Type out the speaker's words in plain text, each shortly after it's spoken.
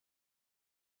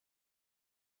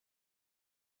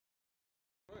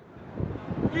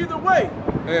Either way.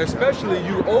 And especially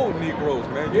you old Negroes,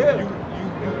 man. Yeah. You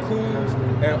coons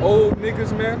and old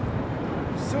niggas, man.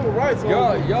 Civil rights.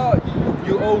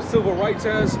 You old civil rights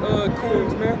ass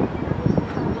coons, man.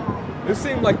 It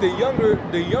seems like the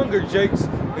younger Jakes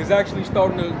is actually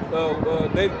starting to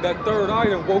that third eye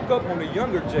and woke up on the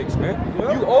younger Jakes, man.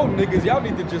 Yep. You old niggas, y'all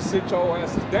need to just sit y'all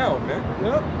asses down, man.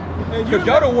 Yep. And Cause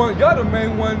y'all the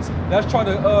main ones that's trying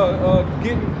to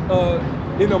get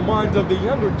in the minds of the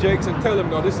younger Jakes and tell them,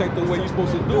 no, this ain't the way you're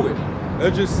supposed to do it.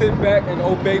 Let's just sit back and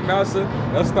obey massa.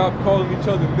 Let's stop calling each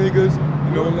other niggas.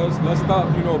 You know, let's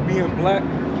stop, you know, being black.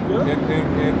 Yep.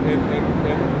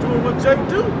 And doing what Jake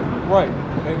do. Right.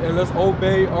 And let's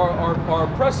obey our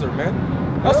oppressor, man.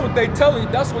 That's what they telling.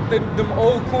 That's what them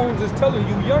old coons is telling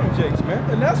you, young Jakes, man.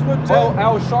 And that's what Jake.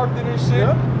 Al Sharpton and shit.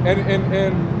 Yeah.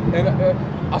 And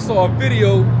I saw a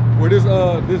video where this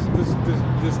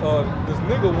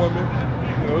nigga woman,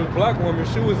 you know, this black woman,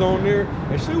 she was on there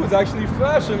and she was actually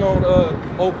flashing on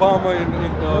Obama and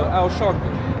Al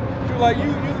Sharpton. She was like,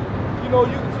 you know,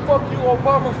 you fuck you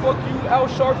Obama, fuck you Al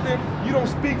Sharpton. You don't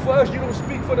speak for us. You don't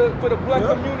speak for the black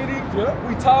community. Yep.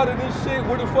 We tired of this shit.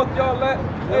 Where the fuck y'all at?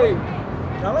 Yep. Hey.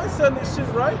 Y'all ain't setting this shit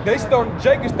right.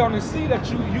 Jake is starting to see that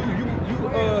you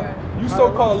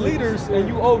so-called leaders and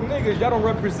you old niggas, y'all don't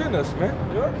represent us, man.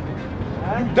 Yeah.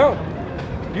 You don't.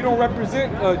 You don't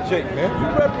represent Jake, man. You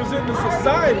represent the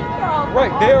society.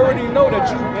 Right. They already know that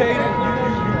you paid it.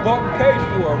 You bought and paid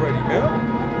for already, man.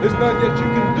 Yeah. There's nothing that you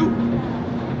can do.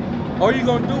 All you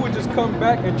gonna do is just come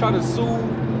back and try to soothe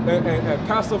and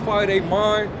pacify their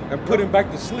mind and put them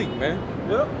back to sleep, man.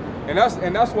 Yep. And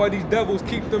that's why these devils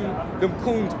keep them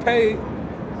coons paid,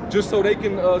 just so they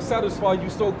can satisfy you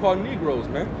so-called Negroes,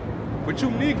 man. But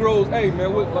you Negroes, hey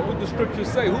man, what the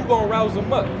scriptures say, who gonna rouse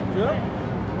them up? Yeah.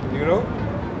 You know?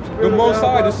 The Most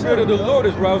High, the Spirit of the Lord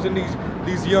is rousing these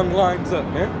young lions up,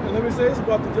 man. And let me say this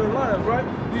about the young lions, right?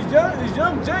 These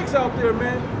young Jakes out there,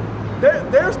 man,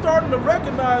 they're starting to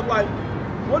recognize, like,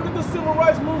 what did the Civil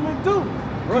Rights Movement do?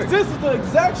 Right. This is the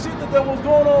exact shit that was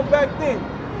going on back then.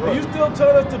 Right. And you still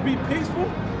tell us to be peaceful,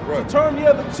 right, to turn the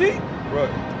other cheek? Right.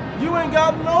 You ain't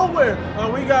got nowhere.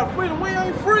 We got freedom. We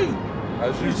ain't free.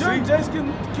 These young Jakes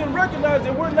can recognize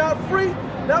that we're not free.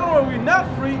 Not only are we not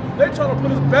free, they're trying to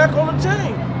put us back on the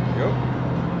chain. Yep.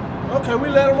 Okay, we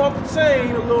let them off the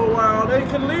chain a little while. They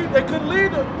couldn't leave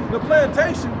the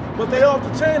plantation, but they off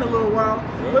the chain a little while.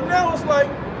 Yep. But now it's like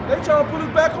they trying to put us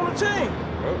back on the chain.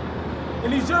 Yep.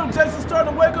 And these young Jakes are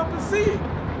starting to wake up and see it.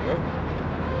 Yep.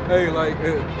 Hey, like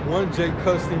one Jake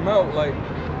cussed him out, like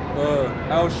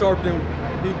Al Sharpton.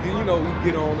 He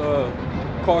get on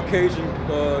Caucasian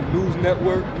news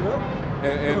network, yep,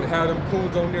 and have them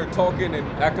coons on there talking and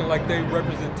acting like they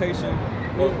representation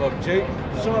of Jake.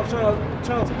 Trying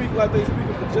to speak like they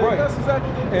speaking for Jake. Right. That's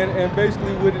exactly what they do. And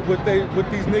basically what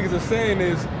these niggas are saying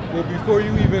is, well, before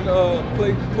you even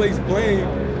place blame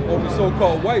on the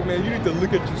so-called white man, you need to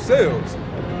look at yourselves.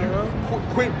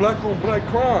 Quit black on black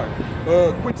crime.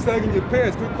 Quit sagging your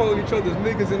pants. Quit calling each other's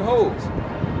niggas and hoes.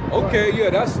 Okay, yeah,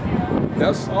 that's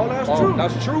true.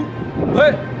 That's true.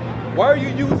 But why are you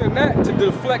using that to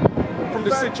deflect from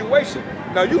the situation?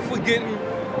 Now you forgetting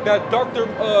that Dr.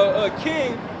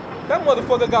 King, that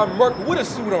motherfucker got murked with a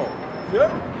suit on.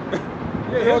 Yeah.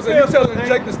 You know what I'm saying? You telling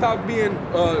Jake to stop being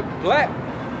black,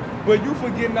 but you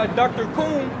forgetting that Dr.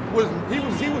 Coon was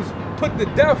put to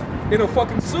death in a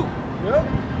fucking suit. Yeah.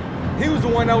 He was the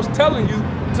one that was telling you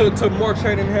to march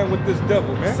hand in hand with this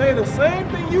devil, man. Saying the same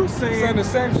thing you saying. Saying the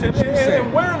same shit you saying.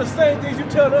 And wearing the same things you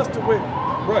telling us to wear.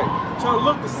 Right. Trying to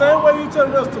look the same way you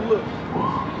telling us to look.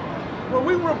 When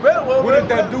we rebel, what did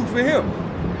that do for him?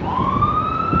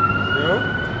 You know?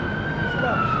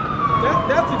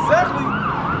 That's exactly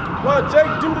why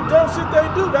Jake do the dumb shit they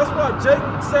do. That's why Jake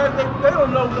said they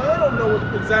don't know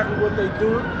exactly what they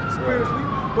doing spiritually. Right.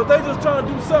 But they just trying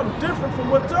to do something different from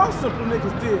what y'all simple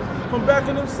niggas did from back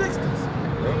in them 60s.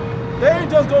 Yep. They ain't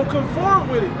just gonna conform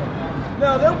with it.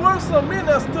 Now there were some men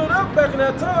that stood up back in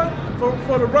that time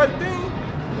for the right thing.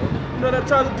 You know, that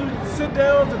tried to do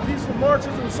sit-downs and peaceful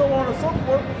marches and so on and so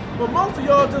forth. But most of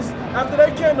y'all just, after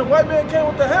they came, the white man came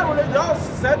with the hammer, y'all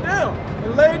sat down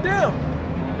and laid down.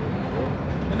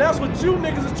 And that's what you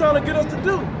niggas is trying to get us to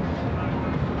do.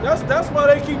 That's why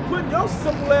they keep putting your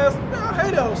simple ass. Man, I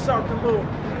hate that Sharpton little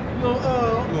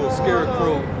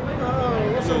scarecrow.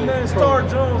 What's her name? Star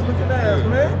Jones looking ass,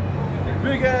 man.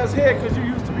 Big ass head because you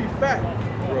used to be fat.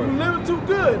 Right. You living too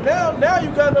good. Now you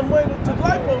got enough money to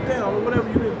lipo down or whatever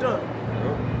you done.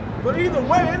 Yep. But either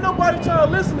way, ain't nobody trying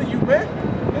to listen to you, man.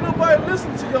 Ain't nobody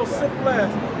listening to your simple ass.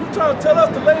 You trying to tell us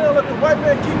to lay down and let the white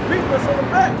man keep beating us on the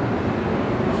back.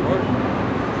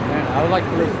 Man, I would like to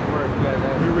read some words, you guys.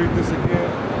 Let me read this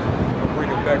again. I'll bring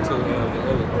it back to the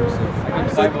other precept.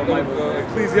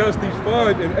 Ecclesiastes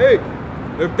 5:8.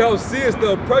 If thou seest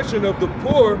the oppression of the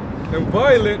poor and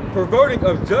violent perverting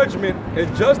of judgment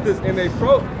and justice in a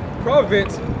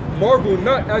province, marvel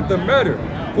not at the matter.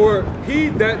 For he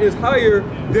that is higher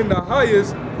than the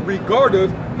highest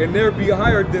regardeth, and there be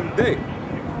higher than they.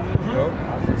 You know?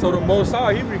 So the Most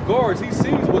High, he regards, he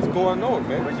sees what's going on,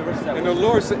 man. And the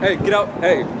Lord said, hey, get out,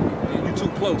 hey, you too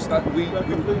close.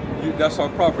 That's our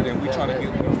property, and we trying to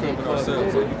get filming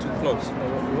ourselves, so you too close.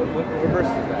 What verse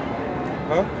is that?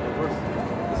 Huh?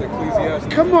 It's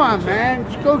Ecclesiastes. Come on, man.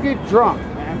 Just go get drunk,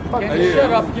 man. Fuck Can it. you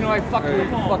shut up? You know, I fucking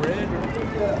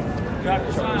Trying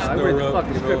to stir up,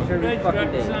 you know,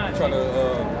 trying to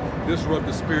disrupt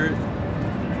the spirit.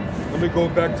 Let me go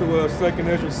back to 2nd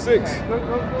Ezra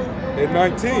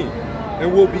 6:19.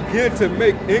 And we'll begin to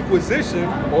make inquisition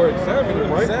or examine it,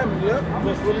 right? Examine, yep.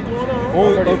 What's really going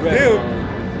on? Of them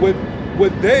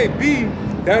would they be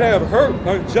that have hurt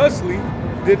unjustly,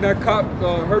 did not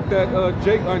hurt that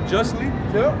Jake unjustly?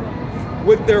 Yep.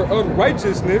 With their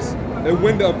unrighteousness, and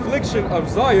when the affliction of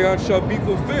Zion shall be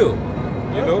fulfilled.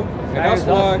 You know? And that's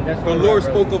why the Lord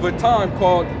spoke of a time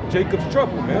called Jacob's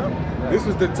trouble, man. This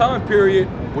is the time period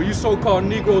where you so-called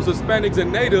Negroes, Hispanics,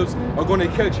 and Natives are going to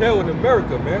catch hell in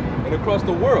America, man, and across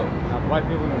the world. White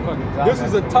people in the fucking top, this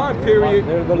is a time period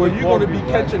where you're going to be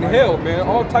catching hell, man,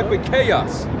 all type of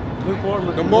chaos.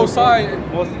 The Most High,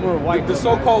 the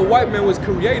so-called white man was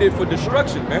created for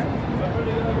destruction, man.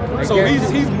 So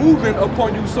he's moving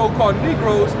upon you so-called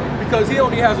Negroes because he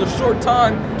only has a short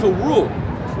time to rule.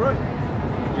 That's right.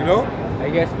 You know? I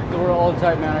guess read the word all the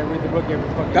time, man. I read the book every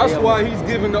fucking day. That's why he's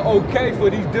giving the okay for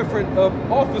these different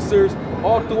officers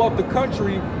all throughout the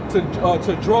country to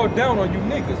draw down on you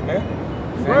niggas, man.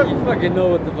 Man, you fucking know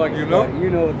what the fuck you know? You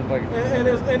know what the fuck and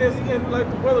like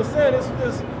the brother said,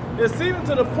 it's even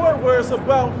to the point where it's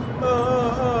about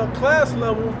class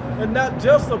level and not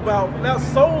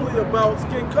solely about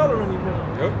skin color anymore.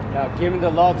 Yep. Now, giving the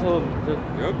law to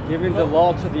giving the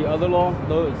law to the other law,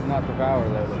 though, is not the power.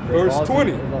 Verse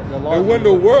 20. And when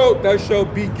the world that shall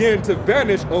begin to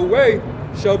vanish away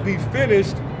shall be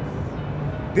finished,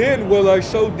 then will I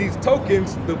show these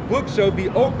tokens. The book shall be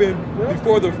opened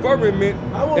before the firmament,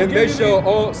 and they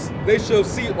shall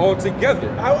see all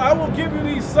together. I will give you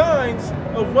these signs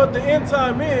of what the end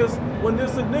time is, when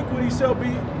this iniquity shall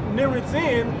be near its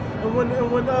end, and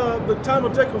when the time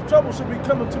of Jacob's trouble should be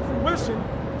coming to fruition.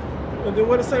 And then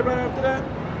what does it say right after that?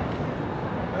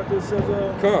 After it says,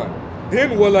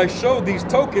 then will I show these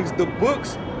tokens. The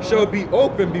books shall be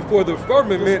opened before the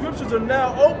firmament. The scriptures are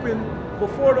now open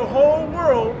before the whole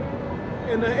world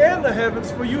and the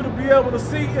heavens for you to be able to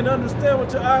see and understand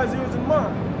with your eyes, ears, and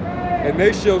mind. And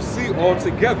they shall see all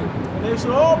together. And they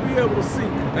shall all be able to see.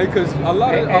 Because a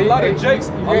lot of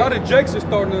Jakes are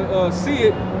starting to see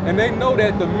it, and they know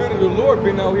that the men of the Lord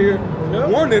been out here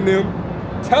warning them,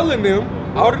 telling them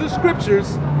out of the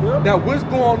scriptures that what's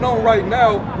going on right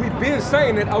now. We've been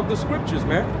saying it out the scriptures,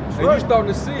 man, and you're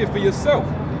starting to see it for yourself.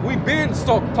 We've been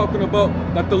talking about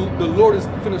that the Lord is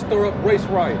going to stir up race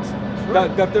riots,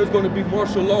 that there's going to be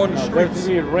martial law in the streets,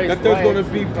 that there's going to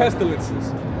be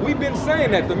pestilences. We've been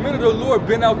saying that. The men of the Lord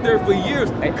been out there for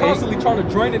years, constantly trying to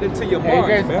drain it into your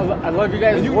mind, man. I love you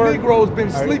guys. And you Negroes been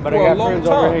asleep for a long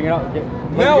time.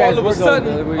 Now all of a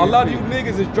sudden, a lot of you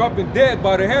niggas is dropping dead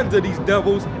by the hands of these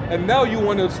devils, and now you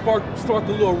want to start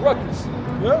a little ruckus.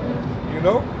 Yep. You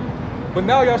know? But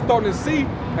now y'all starting to see,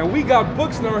 and we got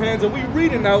books in our hands, and we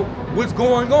reading out what's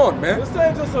going on, man. This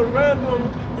ain't just a random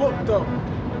book, though.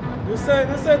 This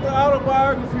ain't the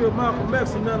autobiography of Malcolm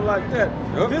X or nothing like that.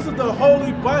 Yep. This is the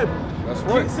Holy Bible. That's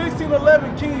right.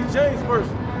 1611 King James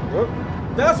Version. Yep.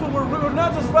 That's what we're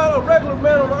not just a regular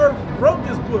man on the earth wrote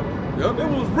this book. Yep. It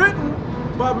was written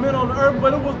by men on the earth,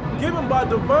 but it was given by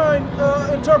divine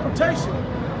interpretation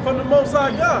from the Most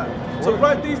High God to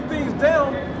write these things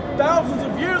down thousands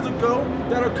of years ago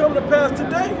that are coming to pass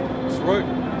today. That's right.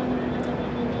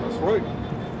 That's right.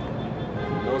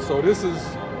 You know, so this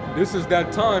is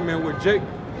that time, man, where Jake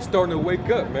is starting to wake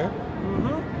up, man.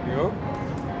 Mm-hmm. You know?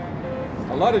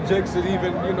 A lot of Jakes that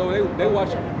even, you know, they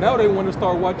watch, now they want to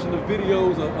start watching the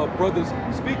videos of brothers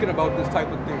speaking about this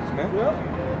type of things, man. Yep.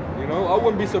 You know, I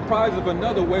wouldn't be surprised if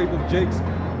another wave of Jakes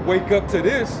wake up to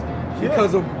this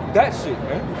because of that shit,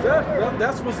 man. Exactly.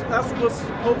 That's what's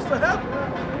supposed to happen.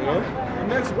 You know? The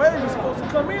next wave is supposed to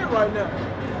come in right now.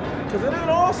 Because it ain't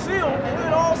all sealed. It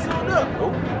ain't all sealed up.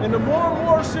 Nope. And the more and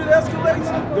more shit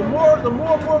escalates, the more and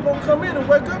more gonna come in and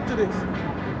wake up to this.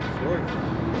 That's right.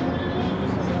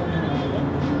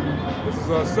 This is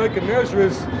 2nd Ezra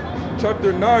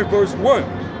chapter 9 verse 1.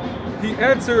 He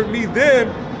answered me then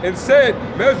and said,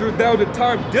 measure thou the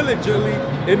time diligently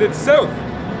in itself.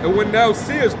 And when thou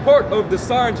seest part of the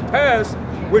signs past,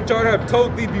 which I have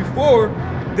told thee before,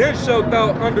 then shalt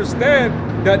thou understand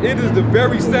that it is the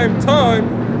very same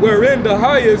time wherein the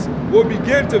highest will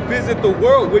begin to visit the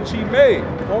world which he made.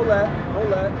 Hold that.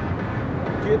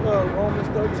 Get Romans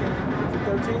 13. Is it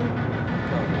 13?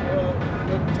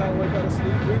 Time to wake out of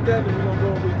sleep. Read that, and we're going to go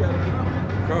and read that again.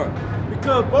 God.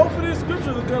 Because both of these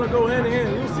scriptures are going to go hand in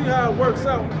hand. You'll see how it works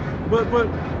out. But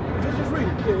just read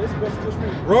it. Yeah, it's best to just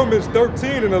read it. Romans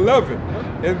 13 and 11.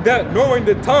 And that knowing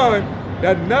the time,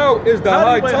 that now is the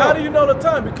high time. How do you know the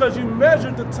time? Because you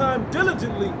measured the time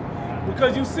diligently.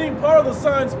 Because you've seen part of the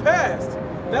signs past.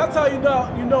 That's how you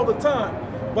know the time.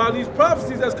 By these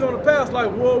prophecies that's coming to pass, like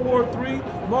World War III,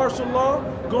 martial law,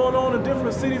 going on in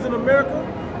different cities in America,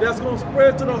 that's going to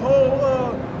spread to the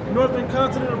whole northern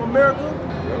continent of America.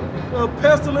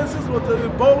 Pestilences with the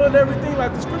Ebola and everything,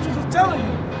 like the scriptures is telling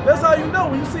you. That's how you know.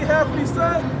 When you see half of these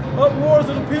signs, uproars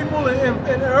of the people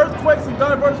and earthquakes in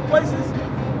diverse places,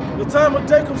 the time of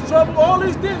Jacob's trouble, all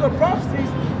these things are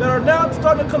prophecies that are now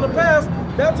starting to come to pass.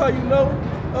 That's how you know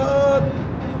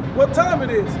what time it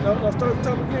is. Now start the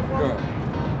time again for me.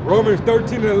 Romans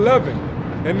 13 and 11.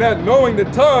 And that knowing the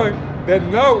time, that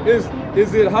now is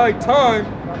it high time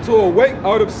to awake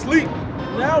out of sleep.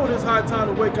 Now it is high time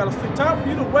to wake out of sleep. Time for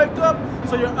you to wake up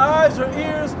so your eyes, your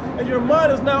ears, and your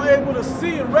mind is now able to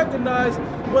see and recognize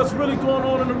what's really going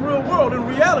on in the real world, in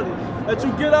reality. That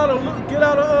you get out of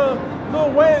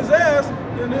Lil Wayne's ass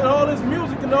and all this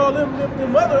music and all them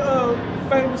other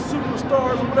famous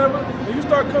superstars or whatever, and you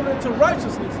start coming into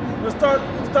righteousness and start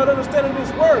understanding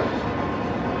this word.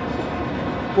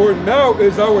 For now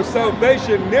is our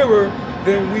salvation nearer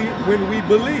than when we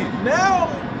believe. Now,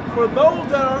 for those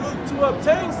that are to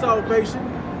obtain salvation,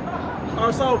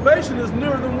 our salvation is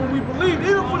nearer than when we believe,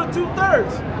 even for the 2/3.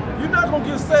 You're not going to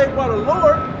get saved by the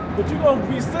Lord, but you're going to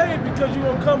be saved because you're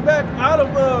going to come back out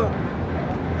of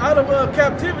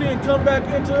captivity and come back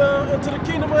into the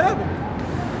kingdom of heaven.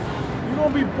 You're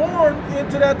going to be born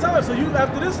into that time. So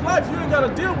after this life, you ain't got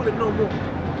to deal with it no more.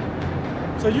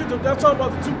 So that's talking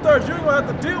about the 2/3. You ain't going to have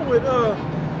to deal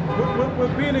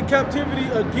with being in captivity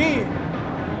again.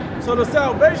 So the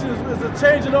salvation is a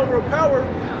changing over of power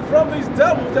from these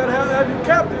devils that have you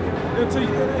captive and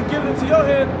given into your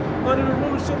hand under the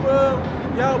rulership of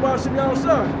Yahweh Shem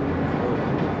Yahushua.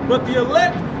 But the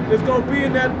elect is going to be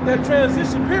in that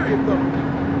transition period, though.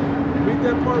 Read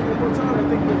that part one more time. I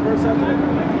think the verse after that.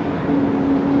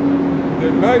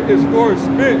 The night is far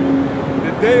spent,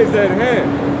 the day is at hand.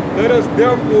 Let us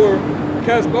therefore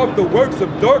cast off the works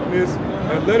of darkness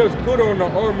and let us put on the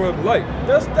armor of light.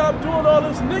 Let's stop doing all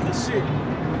this nigga shit.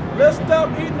 Let's stop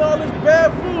eating all this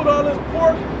bad food, all this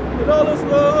pork, and all this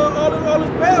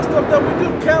bad stuff that we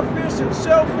do, catfish and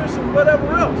shellfish and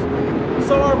whatever else.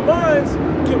 So our minds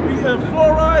can be, and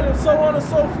fluoride and so on and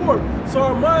so forth. So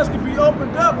our minds can be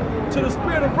opened up to the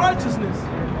spirit of righteousness.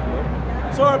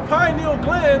 So our pineal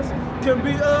glands can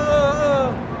be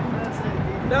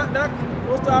not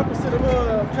what's the opposite of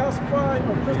calcifying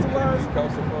or crystallized?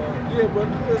 Calcified. Yeah, but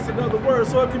it's another word.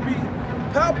 So it can be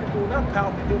palpable, not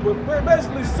palpable, but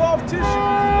basically soft tissue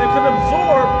that can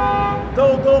absorb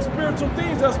those spiritual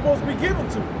things that's supposed to be given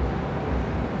to you.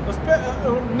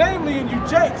 Namely in you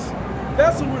jakes.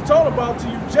 That's what we're talking about to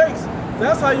you jakes.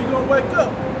 That's how you're going to wake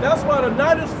up. That's why the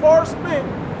night is far spent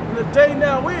and the day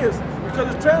now is.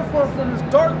 Because it's transformed from this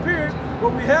dark period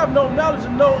where we have no knowledge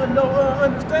and no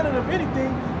understanding of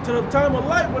anything to the time of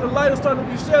light where the light is starting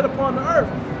to be shed upon the earth.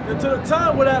 And to the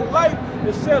time where that light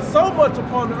is shed so much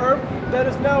upon the earth that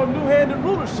it's now a new-handed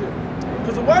rulership.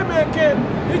 Because the white man can't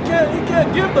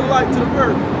give the light to the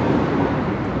earth.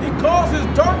 He calls his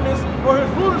darkness or his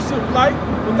rulership light,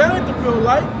 but that ain't the real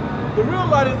light. The real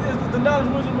light is the knowledge,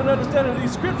 wisdom, and understanding of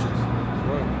these scriptures.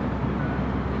 Right.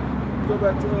 Go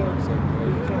back to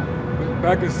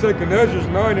back in 2nd Ezra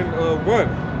 9 and 1.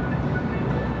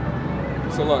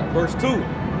 So like verse 2.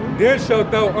 Then shalt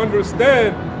thou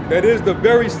understand that is the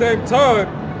very same time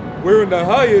wherein the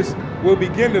highest will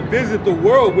begin to visit the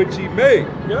world which he made.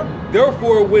 Yep.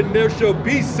 Therefore, when there shall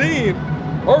be seen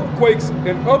earthquakes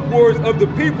and uproars of the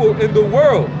people in the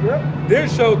world, yep, then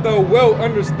shalt thou well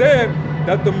understand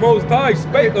that the Most High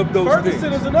spake of those Ferguson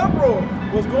things. is an uproar.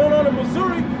 What's going on in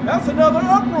Missouri, that's another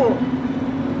uproar.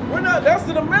 That's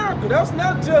in America. That's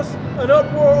not just an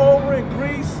uproar over in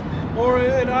Greece or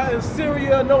in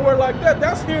Syria, nowhere like that.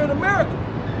 That's here in America.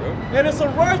 Yep. And it's a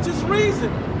righteous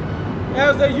reason,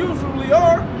 as they usually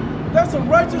are. That's a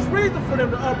righteous reason for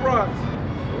them to uprise.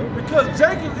 Yep. Because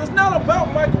Jacob, it's not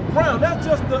about Michael Brown. That's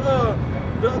just the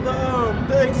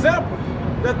example.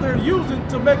 that they're using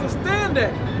to make a stand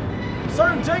at.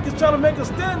 Certain Jake is trying to make a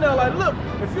stand now, like, look,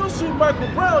 if you'll shoot Michael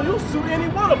Brown, you'll shoot any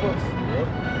one of us. Yep.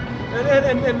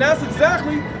 And that's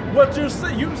exactly what you're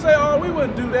saying. You can say, oh, we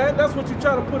wouldn't do that. That's what you're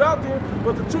trying to put out there.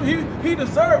 But the truth, he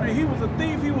deserved it. He was a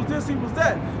thief. He was this. He was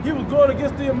that. He was going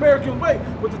against the American way.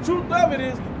 But the truth of it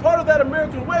is, part of that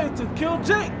American way is to kill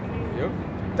Jake. Yep.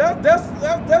 That's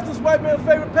this white man's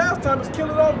favorite pastime, is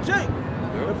killing off Jake.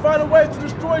 Yep. And finding ways to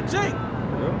destroy Jake.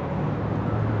 Yep.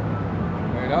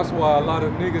 And that's why a lot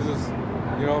of niggas is,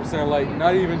 you know what I'm saying, like,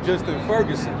 not even just in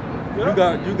Ferguson. Yep.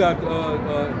 You got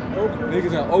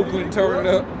niggas in Oakland turning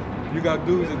up. You got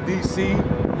dudes in DC, yep.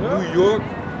 New York.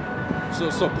 So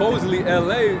supposedly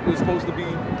LA is supposed to be,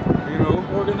 you know,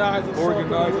 organized or something,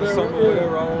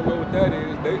 whatever. I don't know what that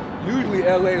is. Usually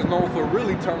LA is known for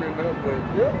really turning up, but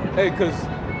hey, because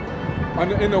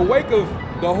in the wake of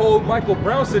the whole Michael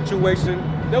Brown situation,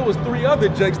 there was 3 other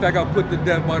Jakes that got put to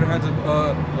death by the hands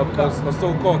of a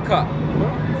so-called cop.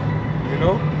 You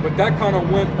know, but that kind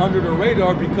of went under the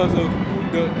radar because of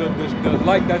the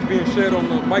light that's being shed on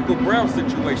the Michael Brown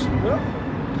situation.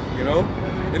 You know,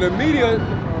 in the media,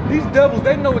 these devils,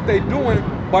 they know what they're doing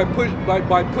by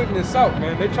putting this out,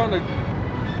 man. They're trying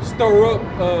to stir up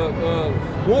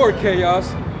war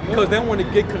chaos because they want to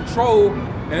get control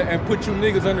and put you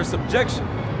niggas under subjection.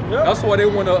 That's why they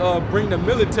want to bring the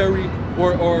military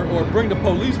or bring the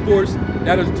police force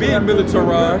that is being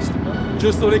militarized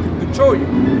just so they can control you.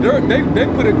 They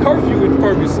put a curfew in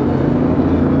Ferguson.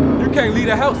 You can't leave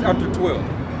the house after 12.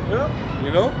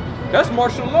 You know? That's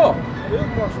martial law. It is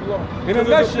martial law. In a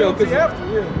nutshell,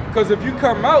 because if you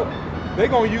come out, they're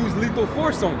going to use lethal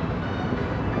force on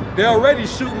you. They're already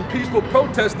shooting peaceful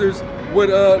protesters with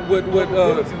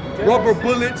rubber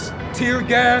bullets, tear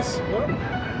gas,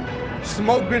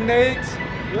 smoke grenades,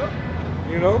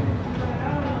 you know?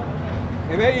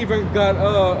 And they even got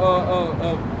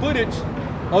footage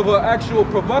of an actual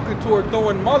provocateur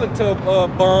throwing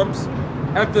Molotov bombs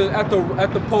at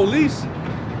the police,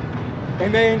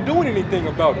 and they ain't doing anything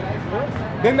about it.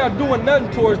 They're not doing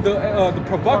nothing towards the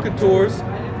provocateurs,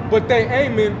 but they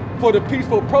aiming for the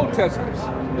peaceful protesters.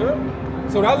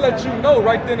 So that lets you know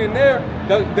right then and there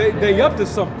that they up to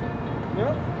something.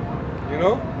 You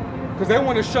know, because they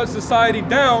want to shut society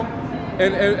down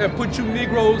and put you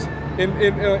Negroes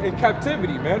in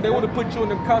captivity, man. They want to put you in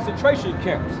the concentration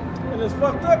camps. And it's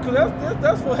fucked up because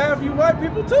that's for half you white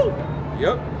people too.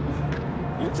 Yep.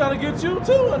 You trying to get you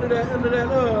too under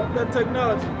that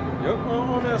technology. Yep.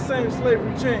 On that same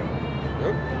slavery chain.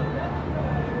 Yep.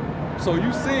 So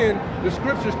you seeing, the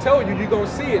scriptures tell you you're gonna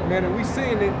see it, man, and we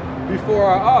seeing it before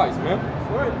our eyes, man.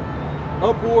 That's right.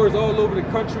 Uproars all over the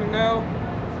country now.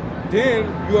 Then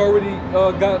you already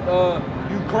got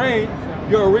Ukraine.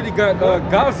 You already got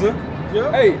Gaza.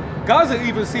 Yep. Hey, Gaza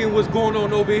even seeing what's going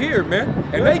on over here, man,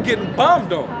 and they getting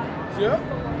bombed on.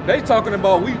 They talking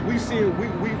about we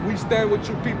stand with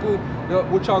you people,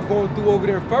 what y'all going through over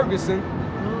there in Ferguson.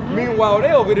 Meanwhile,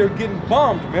 they over there getting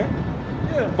bombed, man.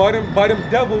 By them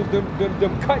devils,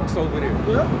 them kikes over there.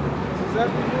 That's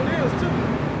exactly what it is too.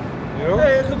 You know?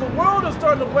 Hey, because the world is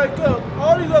starting to wake up.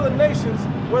 All these other nations,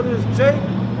 whether it's Jake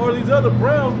or these other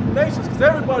brown nations, because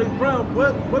everybody's brown,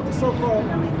 but the so-called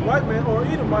white man or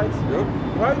Edomites,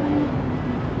 right?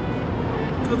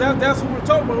 Because that's what we're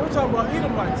talking about. We're talking about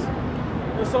Edomites.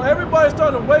 And so everybody's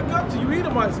starting to wake up to you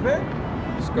Edomites, man.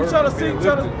 You're trying to see,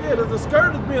 the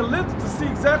skirt is being lifted to see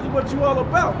exactly what you all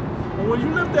about. And when you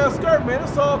lift that skirt, man,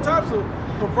 it's all types of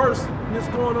perverseness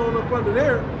going on up under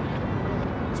there.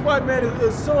 This white man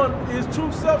is showing his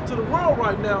true self to the world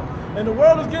right now, and the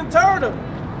world is getting tired of it.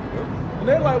 And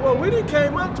they're like, well, we didn't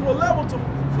came up to a level to,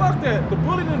 fuck that. The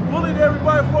bully didn't bullied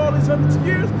everybody for all these hundreds of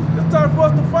years. It's time for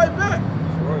us to fight back.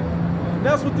 That's right. And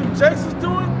that's what them Jakes is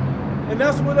doing, and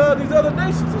that's what these other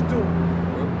nations is doing.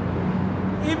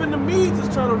 Even the Medes is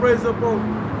trying to raise up on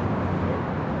you.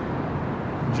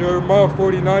 Jeremiah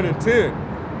 49:10.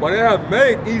 But I have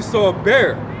made Esau a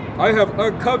bear. I have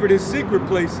uncovered his secret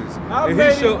places. I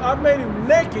made him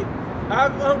naked.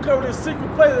 I've uncovered his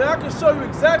secret places. And I can show you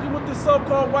exactly what this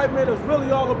so-called white man is really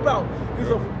all about. He's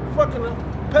a fucking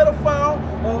pedophile,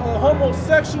 a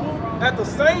homosexual at the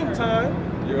same time.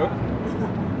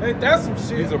 Ain't that some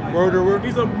shit? He's a murderer.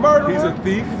 He's a murderer. He's a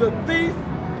thief. He's a thief.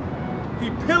 He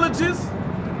pillages.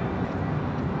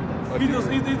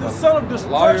 He's the son of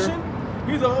destruction. Liar.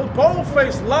 He's a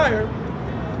bold-faced liar.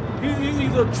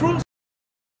 He's a true